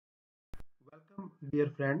Dear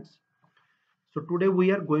friends, so today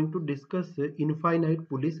we are going to discuss infinite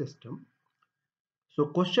pulley system. So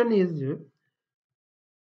question is,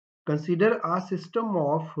 consider a system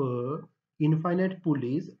of infinite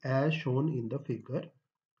pulleys as shown in the figure.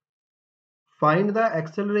 Find the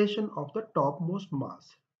acceleration of the topmost mass.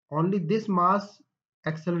 Only this mass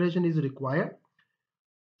acceleration is required.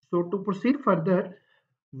 So to proceed further,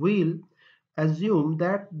 we'll assume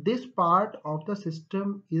that this part of the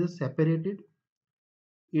system is separated.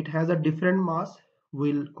 It has a different mass.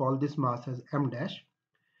 We'll call this mass as m dash.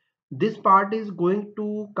 This part is going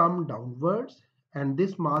to come downwards and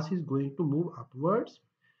this mass is going to move upwards.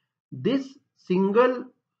 This single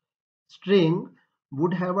string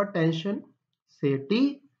would have a tension, say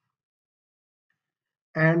T,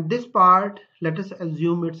 and this part, let us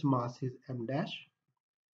assume its mass is m dash.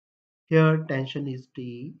 Here tension is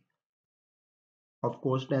T. Of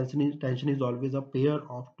course, tension is always a pair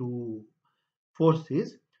of two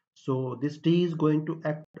forces. So this T is going to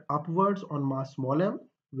act upwards on mass small m,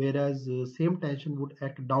 whereas same tension would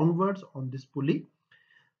act downwards on this pulley.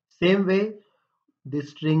 Same way, this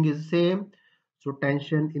string is same, so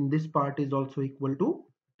tension in this part is also equal to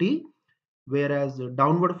T, whereas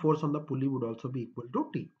downward force on the pulley would also be equal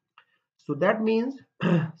to T. So that means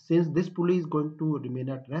since this pulley is going to remain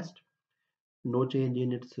at rest, no change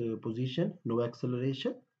in its position, no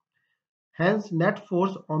acceleration, hence net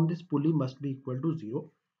force on this pulley must be equal to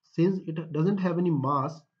 0. Since it doesn't have any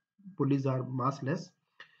mass, pulleys are massless,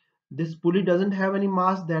 this pulley doesn't have any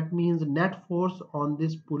mass, that means net force on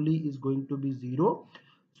this pulley is going to be 0.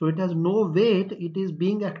 So it has no weight, it is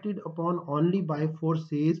being acted upon only by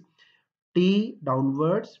forces T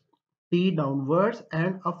downwards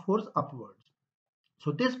and a force upwards.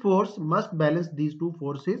 So this force must balance these two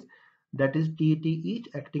forces, that is T each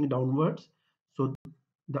acting downwards. So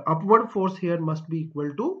the upward force here must be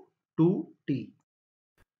equal to 2T.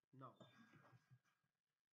 Now,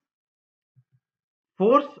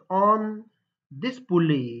 force on this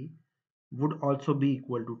pulley would also be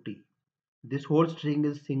equal to T. This whole string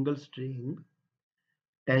is single string.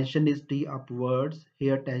 Tension is T upwards.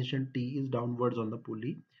 Here tension T is downwards on the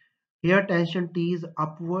pulley. Here tension T is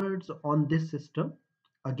upwards on this system,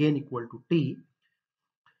 again equal to T.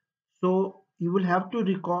 So you will have to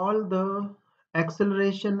recall the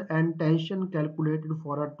acceleration and tension calculated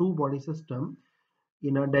for a two-body system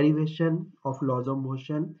in a derivation of laws of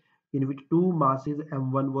motion, in which two masses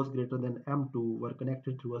m1 was greater than m2 were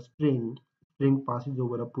connected through a string. String passes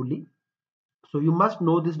over a pulley. So you must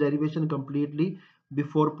know this derivation completely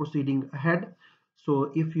before proceeding ahead.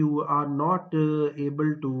 So if you are not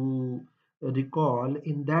able to recall,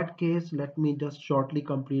 in that case, let me just shortly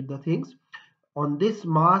complete the things. On this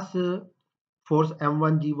mass, force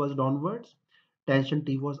m1g was downwards, tension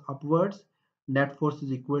T was upwards, net force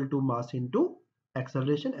is equal to mass into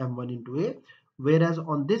acceleration m1 into a. Whereas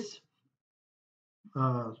on this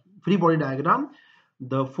free body diagram,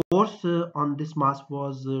 the force on this mass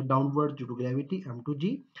was downward due to gravity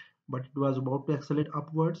m2g, but it was about to accelerate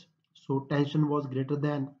upwards, so tension was greater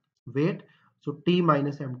than weight, so T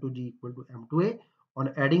minus m2g equal to m2a.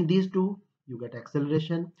 On adding these two, you get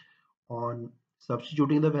acceleration. On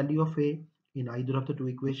substituting the value of a in either of the two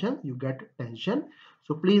equations, you get tension.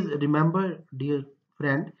 So please remember, dear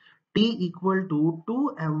friend, T equal to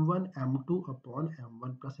 2m1 m2 upon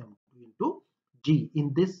m1 plus m2 into G.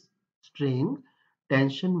 In this string,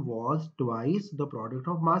 tension was twice the product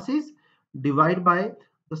of masses divided by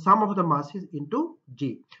the sum of the masses into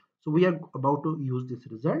G. So we are about to use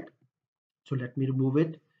this result. So let me remove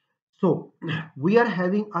it. So we are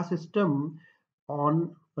having a system.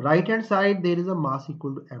 On right hand side there is a mass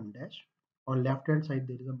equal to m dash, on left hand side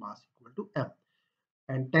there is a mass equal to m,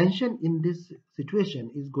 and tension in this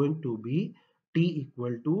situation is going to be T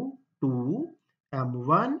equal to 2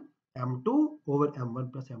 m1 m2 over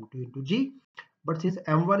m1 plus m2 into G. But since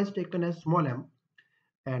m1 is taken as small m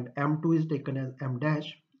and m2 is taken as m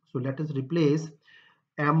dash, so let us replace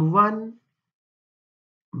m1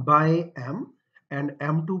 by m and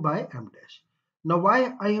m2 by m dash. Now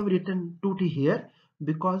why I have written 2t here?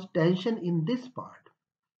 Because tension in this part,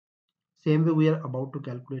 same way we are about to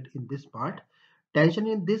calculate in this part, tension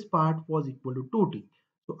in this part was equal to 2t.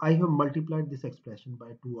 So I have multiplied this expression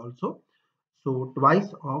by 2 also. So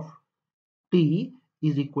twice of t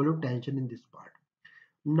is equal to tension in this part.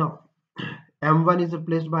 Now m1 is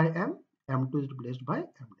replaced by m, m2 is replaced by m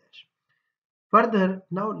dash. Further,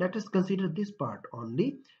 now let us consider this part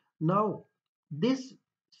only. Now, this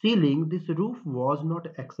ceiling, this roof was not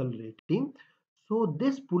accelerating. So,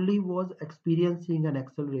 this pulley was experiencing an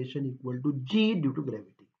acceleration equal to g due to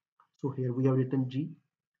gravity. So, here we have written g,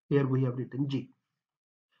 here we have written g.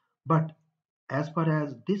 But as far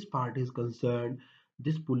as this part is concerned,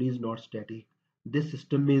 this pulley is not static. This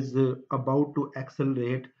system is about to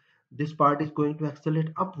accelerate. This part is going to accelerate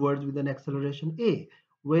upwards with an acceleration a,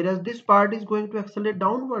 whereas this part is going to accelerate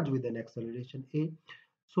downwards with an acceleration a.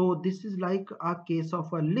 So this is like a case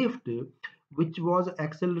of a lift which was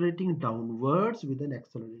accelerating downwards with an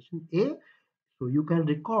acceleration a. So you can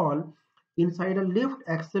recall, inside a lift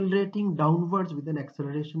accelerating downwards with an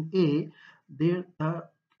acceleration a, there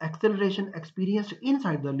acceleration experienced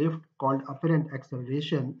inside the lift called apparent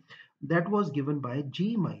acceleration, that was given by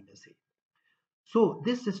g minus a. So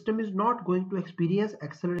this system is not going to experience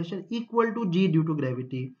acceleration equal to g due to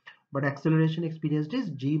gravity, but acceleration experienced is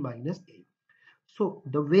g minus a. So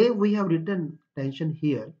the way we have written tension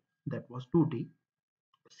here, that was 2t,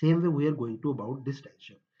 same way we are going to about this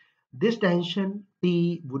tension. This tension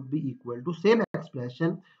T would be equal to same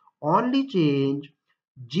expression, only change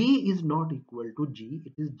G is not equal to G,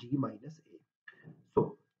 it is G minus A.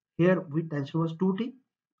 So here we tension was 2T,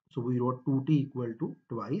 so we wrote 2T equal to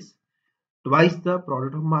twice the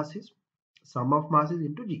product of masses, sum of masses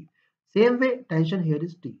into G. Same way tension here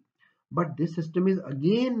is T. But this system is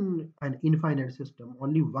again an infinite system,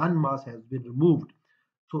 only one mass has been removed.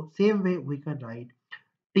 So same way we can write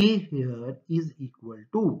T here is equal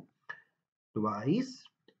to twice,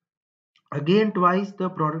 again twice the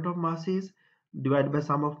product of masses divided by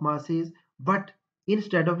sum of masses, but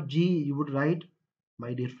instead of G you would write,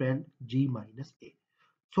 my dear friend, G minus A.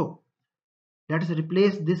 So let us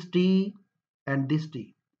replace this T and this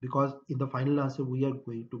T, because in the final answer we are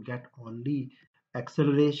going to get only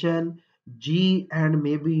acceleration, G, and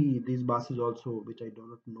maybe these masses also, which I do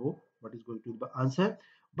not know what is going to be the answer,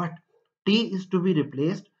 but T is to be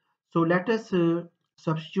replaced. So let us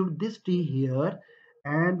substitute this T here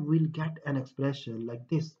and we'll get an expression like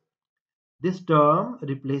this. This term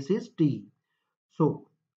replaces T. So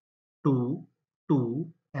 2, 2,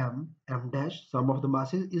 m dash, sum of the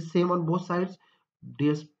masses is same on both sides.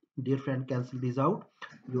 Dear, dear friend, cancel these out.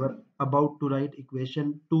 You are about to write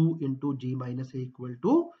equation 2 into g minus a equal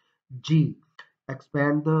to g.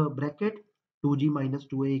 Expand the bracket, 2g minus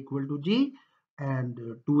 2a equal to g, and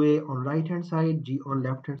 2a on right hand side, g on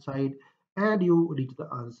left hand side, and you reach the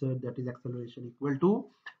answer, that is acceleration equal to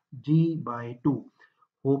g by 2.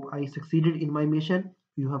 Hope I succeeded in my mission.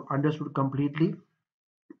 You have understood completely.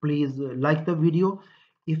 Please like the video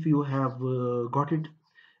if you have got it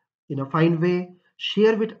in a fine way.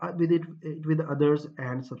 Share with others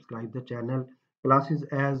and subscribe the channel. Classes,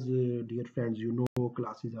 as dear friends, you know,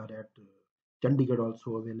 classes are at Chandigarh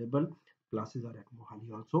also available. Classes are at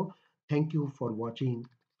Mohali also. Thank you for watching.